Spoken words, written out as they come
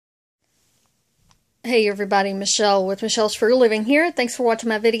Hey everybody, Michelle with Michelle's Frugal Living here. Thanks for watching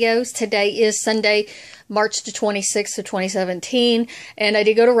my videos. Today is Sunday, March the 26th of 2017, and I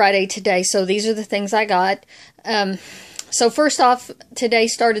did go to Rite Aid today, so these are the things I got. So first off, today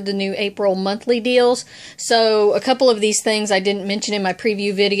started the new April monthly deals. So a couple of these things I didn't mention in my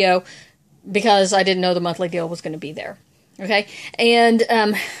preview video because I didn't know the monthly deal was going to be there. Okay, and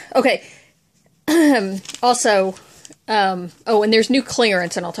okay. Also, oh, and there's new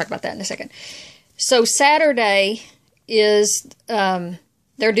clearance, and I'll talk about that in a second. So Saturday is,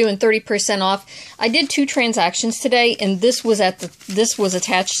 they're doing 30% off. I did 2 transactions today, and this was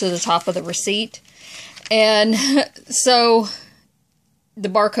attached to the top of the receipt. And so the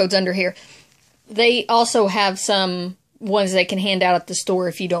barcode's under here. They also have some ones they can hand out at the store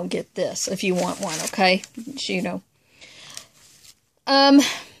if you don't get this, if you want one, okay? So, you know.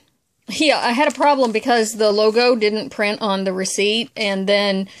 Yeah, I had a problem because the logo didn't print on the receipt, and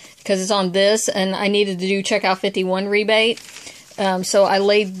then because it's on this, and I needed to do checkout 51 rebate, so I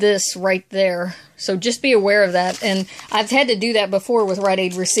laid this right there. So just be aware of that, and I've had to do that before with Rite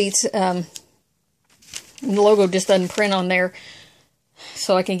Aid receipts. The logo just doesn't print on there,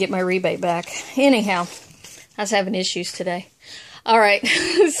 so I can get my rebate back. Anyhow, I was having issues today. All right,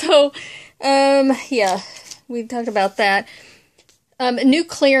 so yeah, we talked about that. New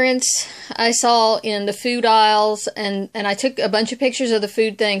clearance I saw in the food aisles, and I took a bunch of pictures of the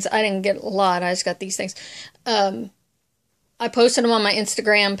food things. I didn't get a lot. I just got these things. I posted them on my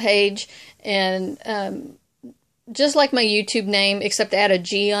Instagram page, and just like my YouTube name, except add a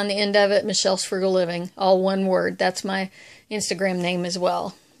G on the end of it, Michelle's Frugal Living, all one word. That's my Instagram name as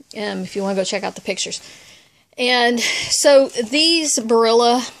well, if you want to go check out the pictures. And so these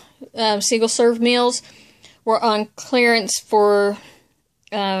Barilla single serve meals were on clearance for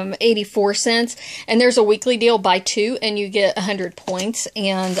 84 cents, and there's a weekly deal, buy 2 and you get 100 points,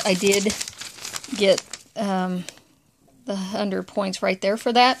 and I did get the 100 points right there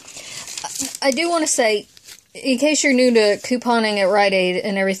for that. I do want to say, in case you're new to couponing at Rite Aid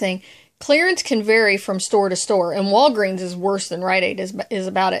and everything, clearance can vary from store to store, and Walgreens is worse than Rite Aid is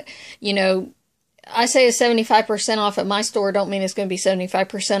about it. You know, I say it's 75% off at my store, don't mean it's going to be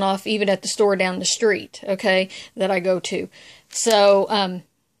 75% off even at the store down the street, okay, that I go to. So,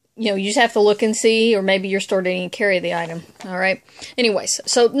 you know, you just have to look and see, or maybe your store didn't even carry the item, all right? Anyways,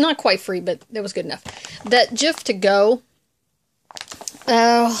 so not quite free, but it was good enough. That Jif to go,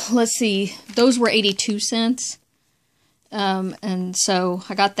 let's see, those were 82 cents, and so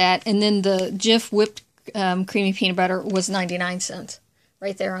I got that. And then the Jif whipped creamy peanut butter was 99 cents,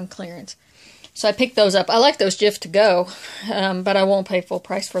 right there on clearance. So I picked those up. I like those Jif to go, but I won't pay full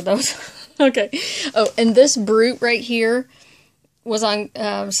price for those. Okay. Oh, and this Brute right here was on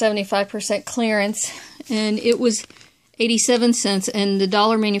 75% clearance, and it was 87 cents. And the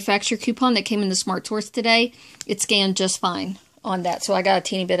dollar manufacturer coupon that came in the Smart Source today, it scanned just fine on that. So I got a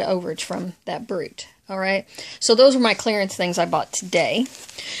teeny bit of overage from that Brute. All right. So those were my clearance things I bought today.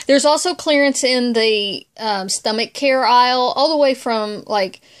 There's also clearance in the stomach care aisle, all the way from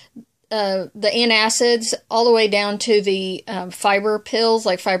like the antacids all the way down to the fiber pills,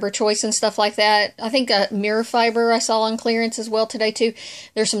 like Fiber Choice and stuff like that. I think Mirror Fiber I saw on clearance as well today too.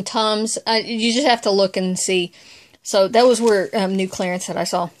 There's some Tums. You just have to look and see. So those were new clearance that I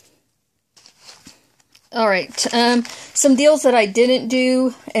saw. All right, some deals that I didn't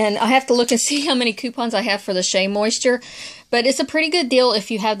do, and I have to look and see how many coupons I have for the Shea Moisture, but it's a pretty good deal if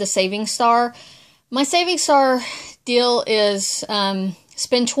you have the Saving Star. My Saving Star deal is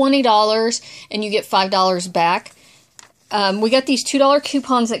spend $20 and you get $5 back. We got these $2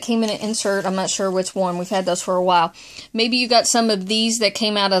 coupons that came in an insert. I'm not sure which one. We've had those for a while. Maybe you got some of these that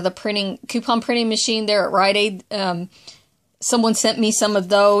came out of the coupon printing machine there at Rite Aid. Someone sent me some of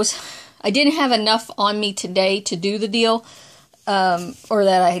those. I didn't have enough on me today to do the deal, or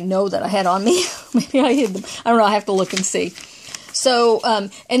that I know that I had on me. Maybe I hid them. I don't know. I have to look and see. So,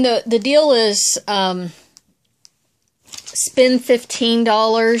 and the deal is spend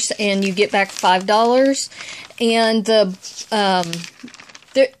 $15 and you get back $5. And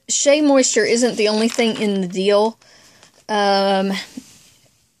the Shea Moisture isn't the only thing in the deal.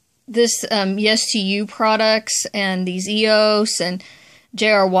 This Yes to You products and these EOS and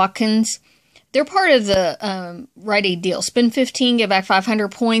J.R. Watkins, they're part of the Rite Aid deal. Spend 15, get back 500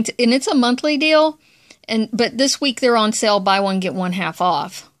 points, and it's a monthly deal. But this week they're on sale, buy one get one half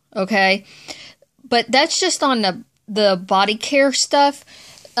off. Okay, but that's just on the body care stuff.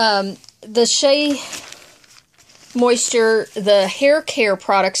 The Shea Moisture, the hair care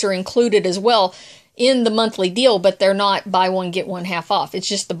products are included as well in the monthly deal, but they're not buy one get one half off. It's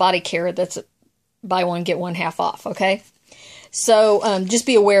just the body care that's buy one get one half off. Okay. So just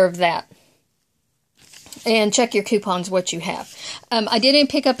be aware of that. and check your coupons what you have. I didn't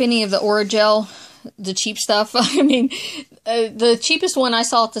pick up any of the Orajel, the cheap stuff. I mean, the cheapest one I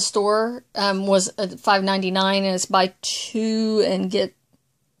saw at the store was $5.99, and it's buy 2 and get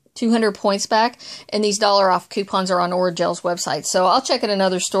 200 points back, and these $1 off coupons are on Oragel's website. So I'll check at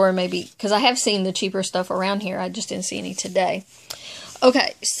another store maybe, because I have seen the cheaper stuff around here. I just didn't see any today.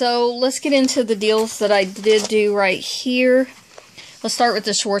 Okay, so let's get into the deals that I did do right here. Let's start with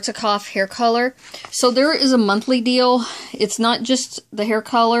the Schwarzkopf hair color. So there is a monthly deal. It's not just the hair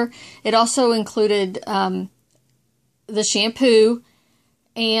color. It also included the shampoo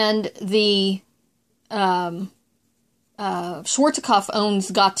and the Schwarzkopf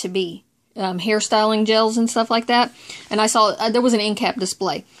owns Got To Be hairstyling gels and stuff like that. And I saw there was an end cap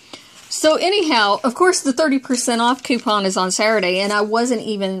display. So anyhow, of course, the 30% off coupon is on Saturday, and I wasn't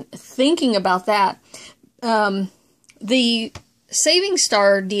even thinking about that. The Saving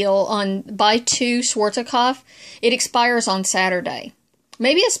Star deal on buy 2 Schwarzkopf, it expires on Saturday.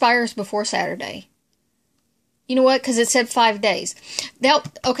 Maybe it expires before Saturday. You know what? Because it said 5 days. Now,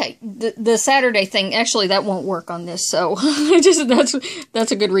 okay, the Saturday thing, actually, that won't work on this. So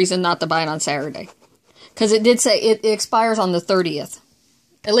that's a good reason not to buy it on Saturday. Because it did say it expires on the 30th.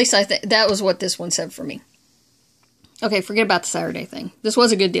 At least I think that was what this one said for me. Okay, forget about the Saturday thing. This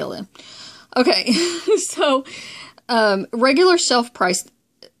was a good deal then. Okay, so regular shelf price.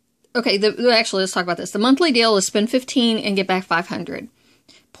 Okay, actually, let's talk about this. The monthly deal is spend 15 and get back 500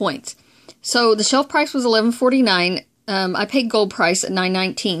 points. So the shelf price was $11.49. I paid gold price at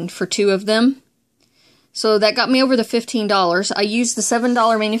 $9.19 for 2 of them. So that got me over the $15. I used the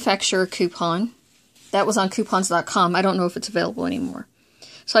 $7 manufacturer coupon. That was on coupons.com. I don't know if it's available anymore.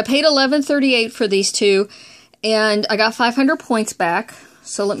 So I paid $11.38 for these 2, and I got 500 points back.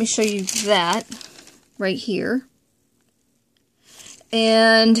 So let me show you that right here.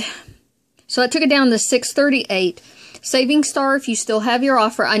 And so I took it down to $6.38. Saving Star, if you still have your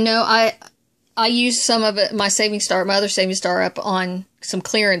offer. I know I used some of it, my other Saving Star up on some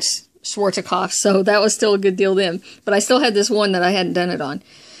clearance Schwarzkopf, so that was still a good deal then. But I still had this one that I hadn't done it on.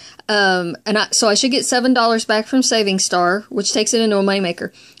 So I should get $7 back from Saving Star, which takes it into a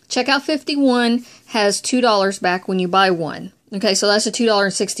moneymaker. Checkout 51 has $2 back when you buy one. Okay, so that's a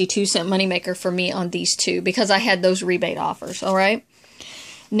 $2.62 moneymaker for me on these 2 because I had those rebate offers, all right?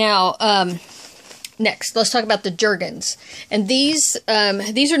 Now, next, let's talk about the Jergens. And these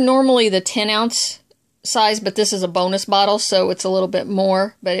are normally the 10-ounce size, but this is a bonus bottle, so it's a little bit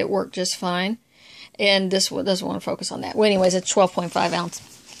more, but it worked just fine. And this one doesn't want to focus on that. Well, anyways, it's 12.5 ounce.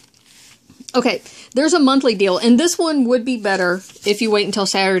 Okay, there's a monthly deal, and this one would be better if you wait until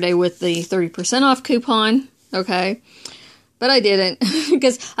Saturday with the 30% off coupon, okay? But I didn't,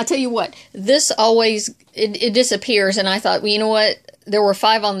 because I tell you what, this always, it disappears, and I thought, well, you know what, there were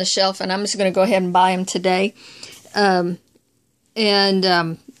 5 on the shelf, and I'm just going to go ahead and buy them today. And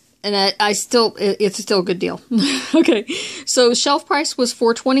it's still a good deal. Okay, so shelf price was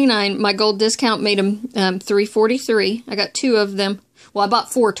 $4.29. My gold discount made them $3.43. I got 2 of them. Well, I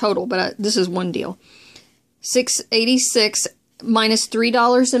bought 4 total, but this is one deal. $6.86 minus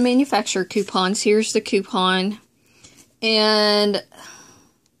 $3 in manufacturer coupons. Here's the coupon. And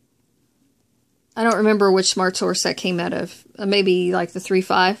I don't remember which Smart Source that came out of. Maybe like the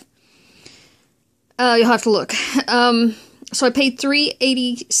 3.5. You'll have to look. So I paid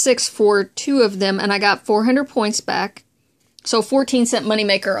 $3.86 for 2 of them, and I got 400 points back. So 14-cent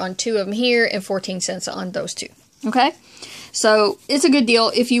moneymaker on 2 of them here, and 14 cents on those 2. Okay? So it's a good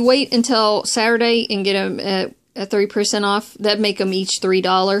deal. If you wait until Saturday and get them at 30% off, that'd make them each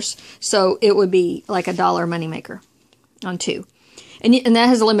 $3. So it would be like a $1 moneymaker on 2. And that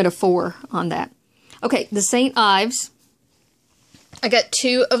has a limit of 4 on that. Okay, the St. Ives. I got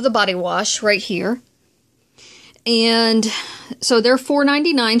 2 of the body wash right here. And so they're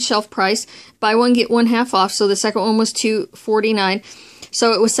 $4.99 shelf price. Buy one, get one half off. So the second one was $2.49.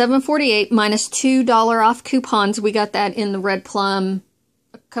 So it was $7.48 minus $2 off coupons. We got that in the Red Plum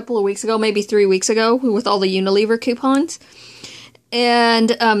a couple of weeks ago, maybe 3 weeks ago, with all the Unilever coupons.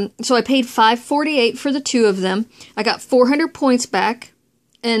 And so I paid $5.48 for the 2 of them. I got 400 points back,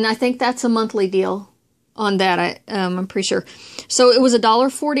 and I think that's a monthly deal on that. I'm pretty sure. So it was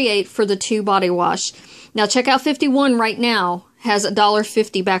 $1.48 for the 2 body wash. Now checkout 51 right now has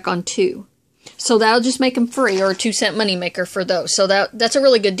 $1.50 back on 2. So that'll just make them free, or a 2-cent moneymaker for those. So that's a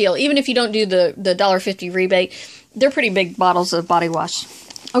really good deal. Even if you don't do the $1.50 rebate, they're pretty big bottles of body wash.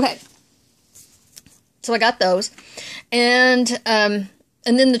 Okay. So I got those. And then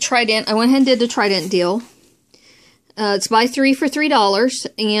the Trident, I went ahead and did the Trident deal. It's buy 3 for $3,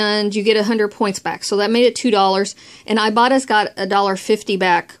 and you get 100 points back. So that made it $2. And Ibotta's got $1.50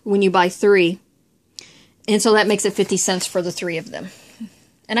 back when you buy 3. And so that makes it 50 cents for the 3 of them.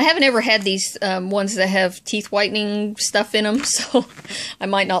 And I haven't ever had these ones that have teeth whitening stuff in them, so I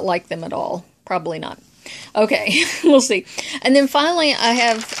might not like them at all. Probably not. Okay, we'll see. And then finally, I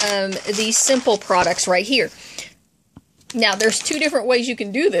have these simple products right here. Now, there's 2 different ways you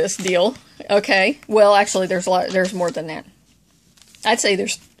can do this deal. Okay, well, actually, there's more than that. I'd say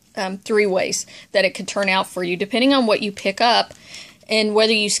there's 3 ways that it could turn out for you, depending on what you pick up and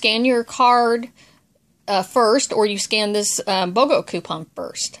whether you scan your card first, or you scan this BOGO coupon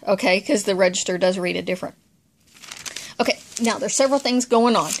first, okay, because the register does read it different. Okay, now there's several things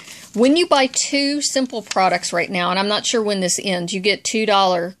going on. When you buy 2 simple products right now, and I'm not sure when this ends, you get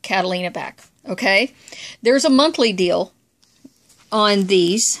 $2 Catalina back, okay? There's a monthly deal on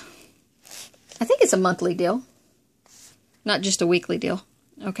these. I think it's a monthly deal, not just a weekly deal.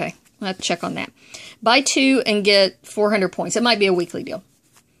 Okay, I'll have to check on that. Buy 2 and get 400 points. It might be a weekly deal.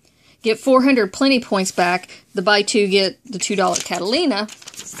 Get 400 plenty points back. The buy 2, get the $2 Catalina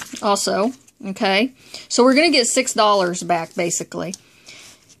also. Okay. So we're going to get $6 back, basically.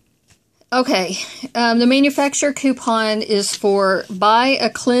 Okay. The manufacturer coupon is for buy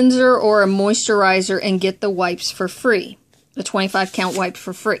a cleanser or a moisturizer and get the wipes for free. The 25 count wipes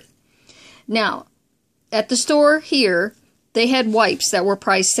for free. Now, at the store here, they had wipes that were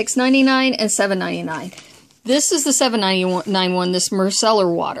priced $6.99 and $7.99. This is the $7.99 one, this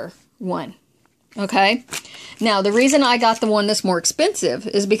micellar water one. Okay, now the reason I got the one that's more expensive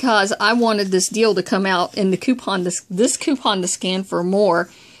is because I wanted this deal to come out in the coupon, this coupon to scan for more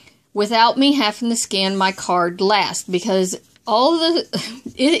without me having to scan my card last, because all the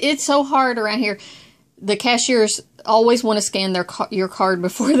it's so hard around here. The cashiers always want to scan your card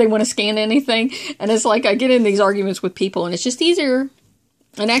before they want to scan anything, and it's like I get in these arguments with people, and it's just easier.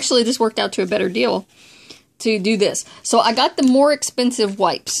 And actually, this worked out to a better deal to do this. So I got the more expensive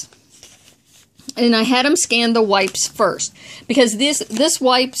wipes. And I had them scan the wipes first, because this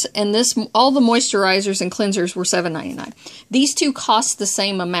wipes and all the moisturizers and cleansers were $7.99. These 2 cost the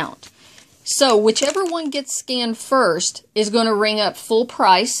same amount. So whichever one gets scanned first is going to ring up full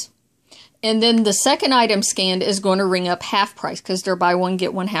price, and then the second item scanned is going to ring up half price, because they're buy 1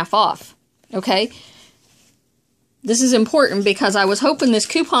 get 1 half off. Okay? This is important because I was hoping this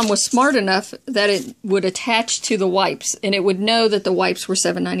coupon was smart enough that it would attach to the wipes, and it would know that the wipes were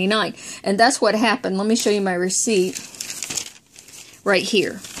 $7.99. And that's what happened. Let me show you my receipt right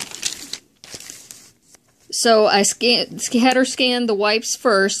here. So I had her scan the wipes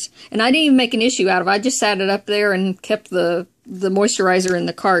first, and I didn't even make an issue out of it. I just sat it up there and kept the moisturizer in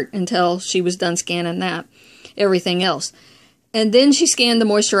the cart until she was done scanning everything else. And then she scanned the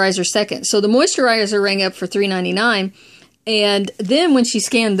moisturizer second. So the moisturizer rang up for $3.99. And then when she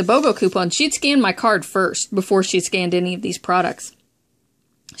scanned the BOGO coupon, she'd scanned my card first before she scanned any of these products.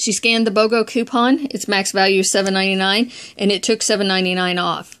 She scanned the BOGO coupon. Its max value is $7.99. And it took $7.99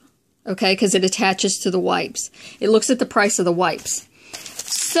 off. Okay, because it attaches to the wipes. It looks at the price of the wipes.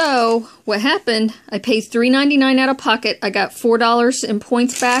 So what happened, I paid $3.99 out of pocket. I got $4 in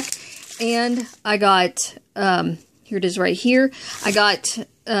points back. And I got... here it is right here. I got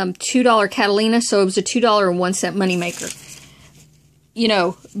 $2 Catalina, so it was a $2.01 moneymaker. You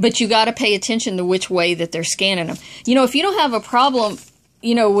know, but you got to pay attention to which way that they're scanning them. You know, if you don't have a problem,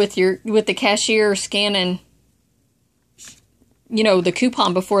 you know, with the cashier scanning, you know, the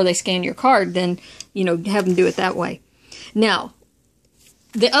coupon before they scan your card, then, you know, have them do it that way. Now,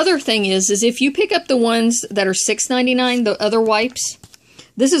 the other thing is if you pick up the ones that are $6.99, the other wipes,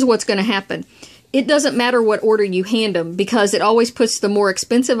 this is what's going to happen. It doesn't matter what order you hand them, because it always puts the more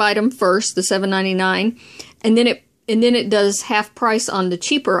expensive item first, the $7.99, and then it does half price on the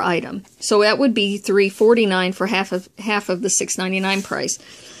cheaper item. So that would be $3.49 for half of the $6.99 price,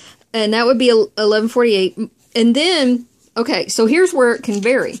 and that would be $11.48. And then, okay, so here's where it can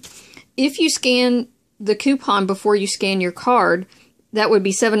vary. If you scan the coupon before you scan your card, that would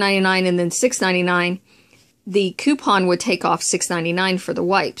be $7.99 and then $6.99. The coupon would take off $6.99 for the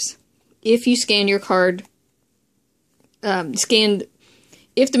wipes. If you scan your card,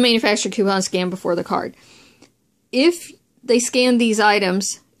 if the manufacturer coupon scanned before the card. If they scan these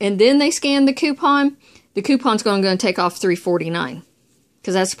items and then they scan the coupon's going to take off $3.49,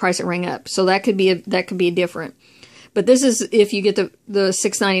 because that's the price it rang up. So that could be different. But this is if you get the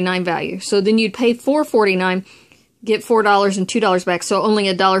 $6.99 value. So then you'd pay $4.49, get $4 and $2 back. So only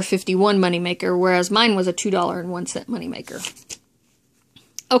a $1.51 moneymaker, whereas mine was a $2.01 moneymaker.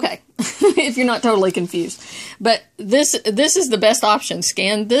 Okay, if you're not totally confused. But this is the best option.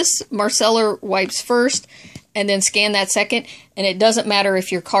 Scan this micellar wipes first, and then scan that second. And it doesn't matter if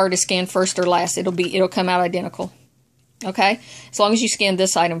your card is scanned first or last. It'll come out identical. Okay, as long as you scan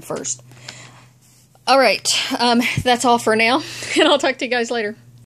this item first. All right, that's all for now, and I'll talk to you guys later.